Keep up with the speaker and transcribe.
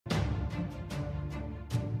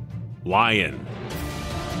lion,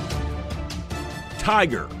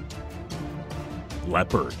 tiger,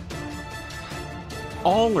 leopard.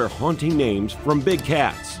 All are haunting names from big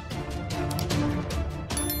cats.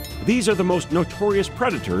 These are the most notorious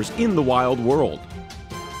predators in the wild world.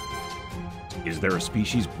 Is there a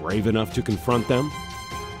species brave enough to confront them?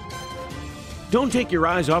 Don't take your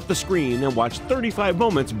eyes off the screen and watch 35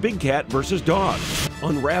 moments big cat versus dog,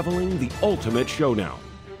 unraveling the ultimate showdown.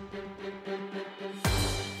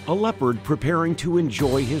 A leopard preparing to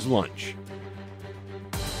enjoy his lunch.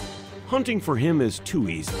 Hunting for him is too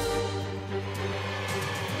easy.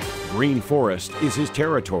 Green forest is his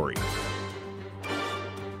territory.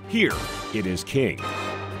 Here, it is king.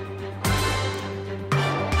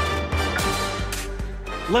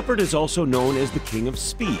 Leopard is also known as the king of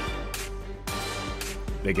speed.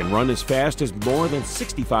 They can run as fast as more than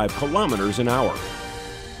 65 kilometers an hour.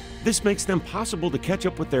 This makes them possible to catch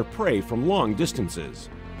up with their prey from long distances.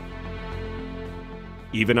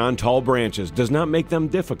 Even on tall branches does not make them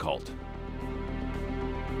difficult.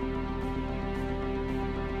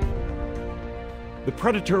 The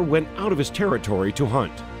predator went out of his territory to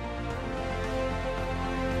hunt.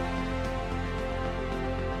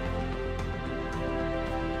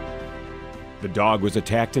 The dog was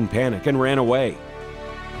attacked in panic and ran away.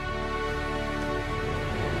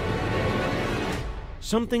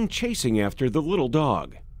 Something chasing after the little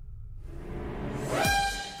dog.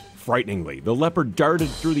 Frighteningly, the leopard darted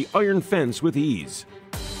through the iron fence with ease.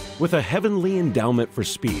 With a heavenly endowment for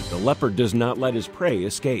speed, the leopard does not let his prey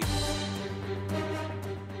escape.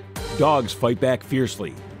 Dogs fight back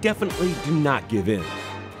fiercely, definitely do not give in.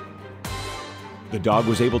 The dog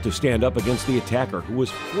was able to stand up against the attacker, who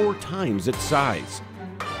was 4 times its size.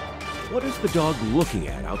 What is the dog looking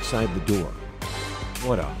at outside the door?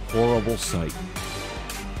 What a horrible sight.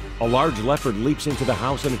 A large leopard leaps into the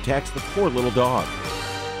house and attacks the poor little dog.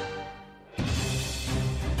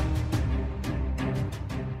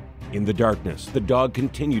 In the darkness, the dog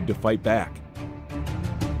continued to fight back.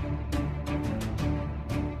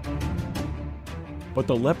 But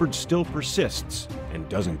the leopard still persists and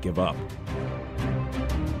doesn't give up.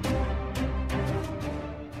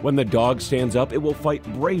 When the dog stands up, it will fight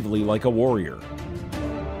bravely like a warrior.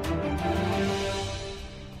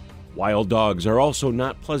 Wild dogs are also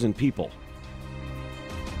not pleasant people.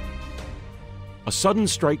 A sudden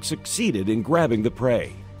strike succeeded in grabbing the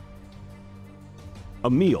prey. A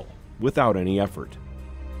meal without any effort.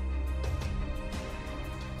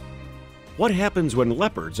 What happens when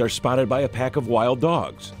leopards are spotted by a pack of wild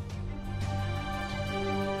dogs?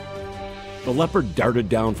 The leopard darted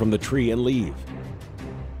down from the tree and leave.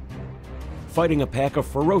 Fighting a pack of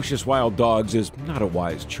ferocious wild dogs is not a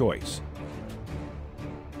wise choice.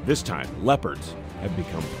 This time, leopards have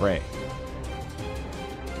become prey.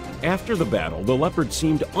 After the battle, the leopard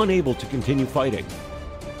seemed unable to continue fighting.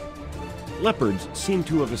 Leopards seem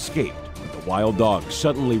to have escaped, but the wild dogs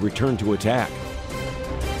suddenly returned to attack.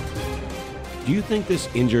 Do you think this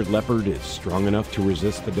injured leopard is strong enough to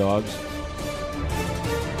resist the dogs?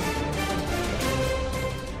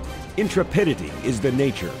 Intrepidity is the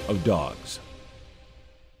nature of dogs.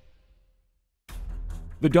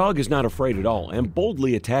 The dog is not afraid at all and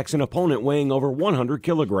boldly attacks an opponent weighing over 100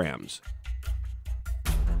 kilograms.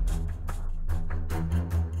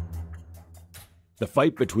 The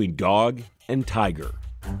fight between dog and tiger.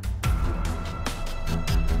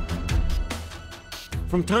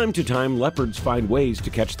 From time to time, leopards find ways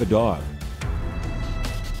to catch the dog.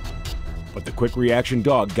 But the quick reaction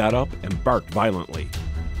dog got up and barked violently.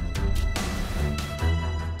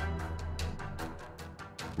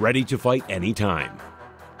 Ready to fight anytime.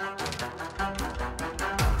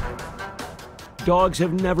 Dogs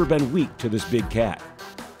have never been weak to this big cat.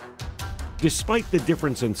 Despite the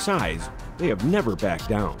difference in size, they have never backed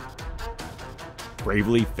down.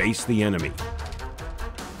 Bravely face the enemy.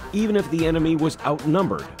 Even if the enemy was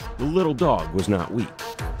outnumbered, the little dog was not weak.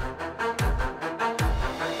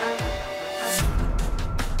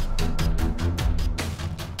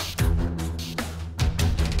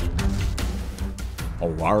 A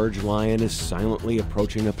large lion is silently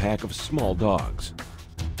approaching a pack of small dogs.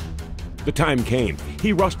 The time came.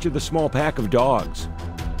 He rushed to the small pack of dogs.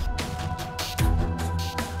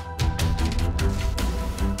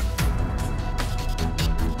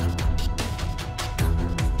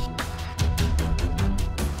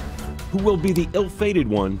 Who will be the ill-fated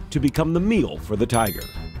one to become the meal for the tiger?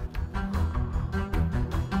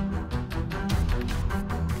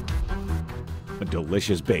 A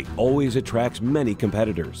delicious bait always attracts many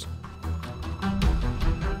competitors.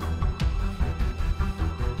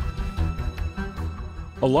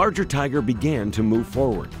 A larger tiger began to move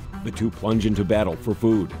forward. The two plunge into battle for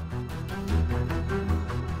food.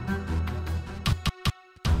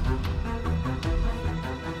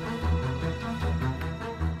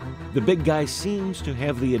 the big guy seems to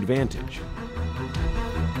have the advantage.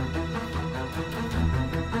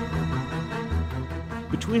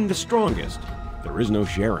 Between the strongest, there is no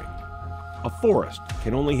sharing. A forest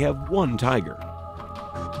can only have one tiger.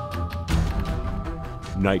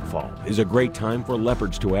 Nightfall is a great time for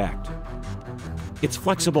leopards to act. Its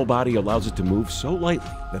flexible body allows it to move so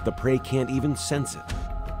lightly that the prey can't even sense it.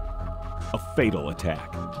 A fatal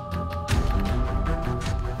attack.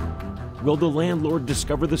 Will the landlord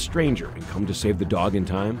discover the stranger and come to save the dog in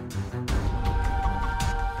time?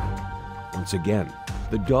 Once again,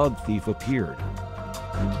 the dog thief appeared.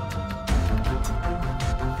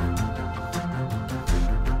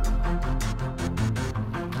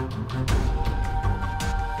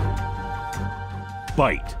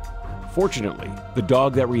 Bite. Fortunately, the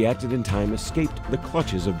dog that reacted in time escaped the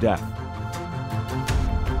clutches of death.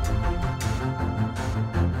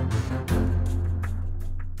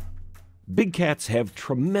 Big cats have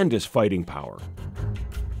tremendous fighting power.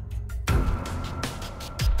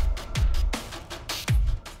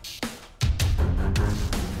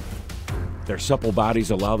 Their supple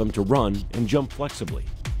bodies allow them to run and jump flexibly.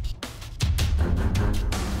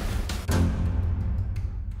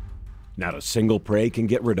 Not a single prey can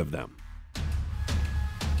get rid of them.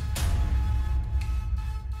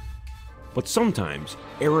 But sometimes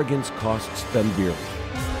arrogance costs them dearly.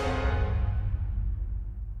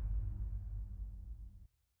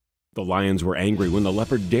 The lions were angry when the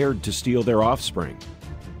leopard dared to steal their offspring.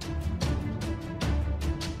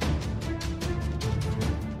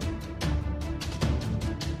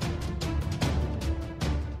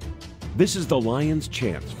 This is the lion's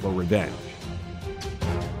chance for revenge.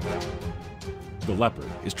 The leopard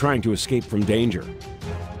is trying to escape from danger.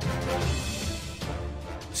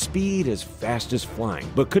 Speed as fast as flying,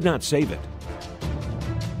 but could not save it.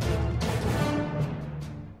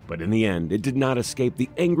 But in the end, it did not escape the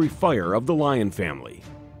angry fire of the lion family.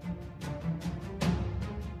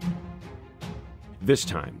 This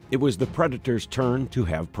time, it was the predator's turn to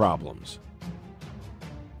have problems.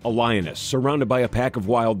 A lioness surrounded by a pack of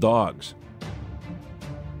wild dogs.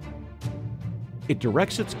 It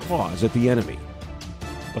directs its claws at the enemy,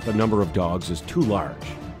 but the number of dogs is too large.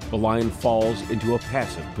 The lion falls into a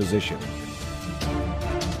passive position.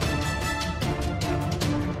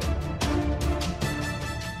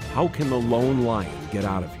 How can the lone lion get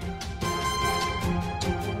out of here?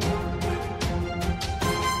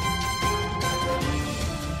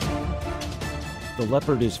 The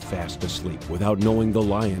leopard is fast asleep without knowing the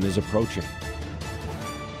lion is approaching.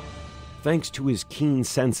 Thanks to his keen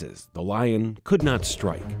senses, the lion could not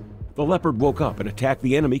strike. The leopard woke up and attacked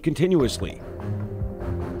the enemy continuously.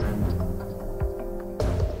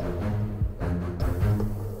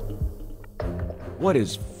 What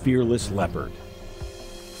is fearless leopard?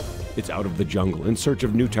 It's out of the jungle in search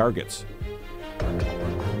of new targets.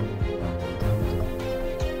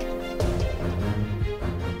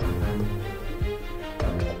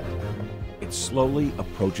 It slowly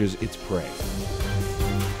approaches its prey.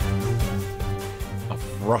 A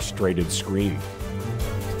frustrated scream.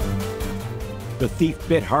 The thief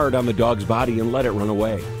bit hard on the dog's body and let it run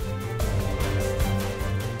away.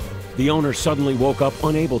 The owner suddenly woke up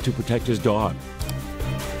unable to protect his dog.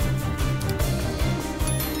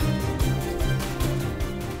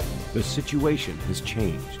 The situation has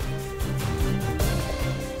changed.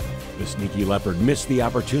 The sneaky leopard missed the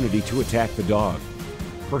opportunity to attack the dog.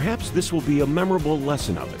 Perhaps this will be a memorable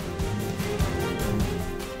lesson of it.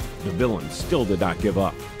 The villain still did not give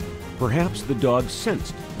up. Perhaps the dog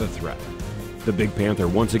sensed the threat. The big panther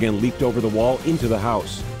once again leaped over the wall into the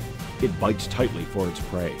house. It bites tightly for its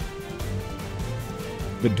prey.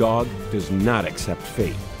 The dog does not accept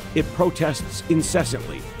fate. It protests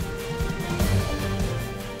incessantly.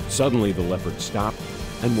 Suddenly, the leopard stopped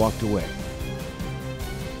and walked away.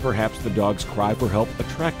 Perhaps the dog's cry for help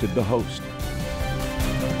attracted the host.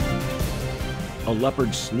 A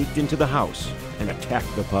leopard sneaked into the house and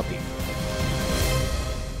attacked the puppy.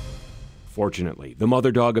 Fortunately, the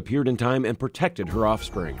mother dog appeared in time and protected her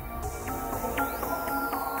offspring.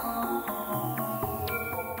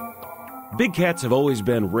 Big cats have always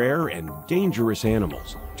been rare and dangerous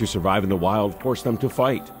animals. To survive in the wild forced them to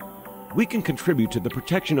fight. We can contribute to the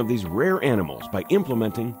protection of these rare animals by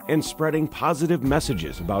implementing and spreading positive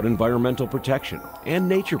messages about environmental protection and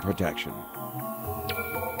nature protection.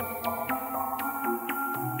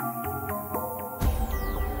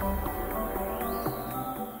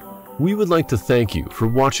 We would like to thank you for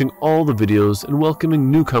watching all the videos and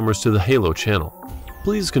welcoming newcomers to the Halo channel.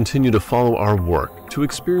 Please continue to follow our work to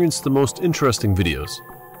experience the most interesting videos.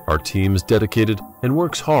 Our team is dedicated and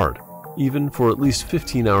works hard, even for at least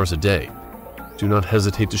 15 hours a day, do not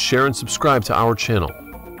hesitate to share and subscribe to our channel.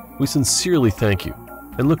 We sincerely thank you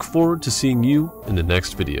and look forward to seeing you in the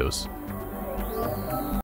next videos.